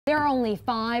There are only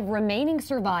 5 remaining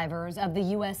survivors of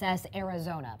the USS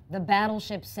Arizona. The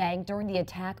battleship sank during the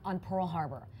attack on Pearl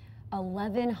Harbor.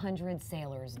 1,100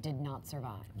 sailors did not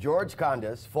survive. George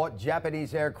Condas fought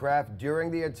Japanese aircraft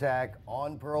during the attack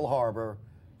on Pearl Harbor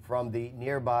from the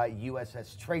nearby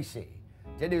USS Tracy.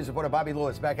 10 News reporter Bobby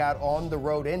Lewis back out on the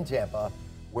road in Tampa,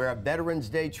 where a Veterans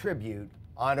Day tribute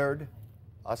honored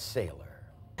a sailor.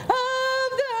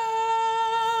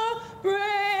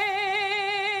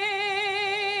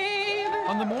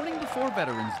 On the morning before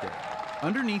Veterans Day,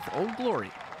 underneath Old Glory,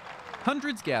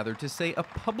 hundreds gathered to say a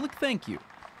public thank you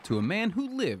to a man who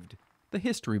lived the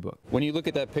history book. When you look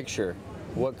at that picture,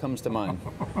 what comes to mind?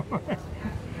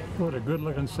 What a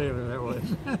good-looking sailor that was.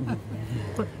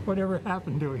 Whatever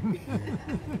happened to him?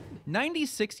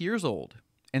 96 years old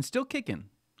and still kicking,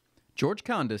 George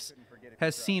Condas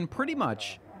has seen pretty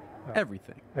much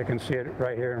everything. I can see it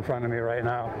right here in front of me right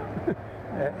now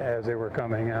as they were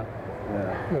coming out.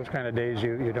 Those kind of days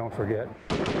you don't forget.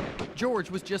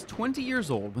 George was just 20 years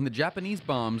old when the Japanese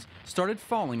bombs started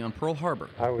falling on Pearl Harbor.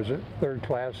 I was a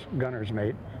third-class gunner's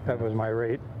mate. That was my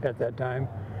rate at that time.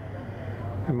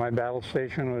 And my battle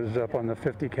station was up on the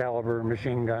 50 caliber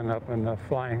machine gun up in the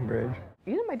flying bridge.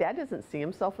 You know, my dad doesn't see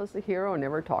himself as a hero and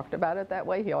never talked about it that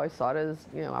way. He always saw it as,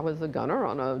 you know, I was a gunner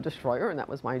on a destroyer and that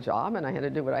was my job and I had to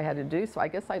do what I had to do. So I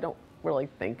guess I don't really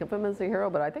think of him as a hero,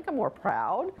 but I think I'm more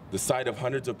proud. The sight of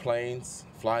hundreds of planes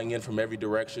flying in from every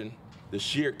direction, the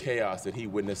sheer chaos that he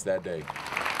witnessed that day.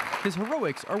 His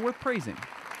heroics are worth praising,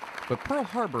 but Pearl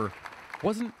Harbor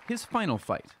wasn't his final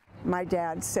fight. My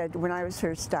dad said when I was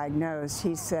first diagnosed,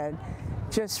 he said,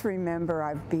 just remember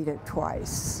I've beat it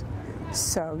twice,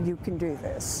 so you can do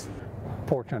this.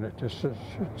 Fortunate to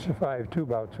survive 2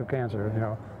 bouts of cancer, you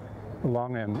know,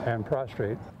 lung and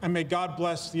prostate. And may God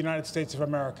bless the United States of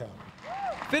America.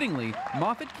 Fittingly,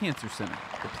 Moffitt Cancer Center,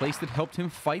 the place that helped him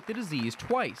fight the disease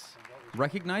twice,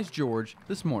 recognized George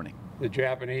this morning. The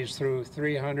Japanese threw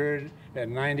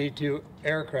 392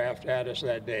 aircraft at us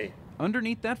that day.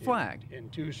 Underneath that flag, in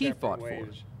 2 he separate fought ways.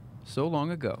 for so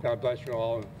long ago. God bless you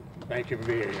all. Thank you for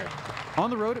being here. On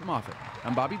the road at Moffitt,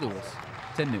 I'm Bobby Lewis,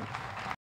 10 News.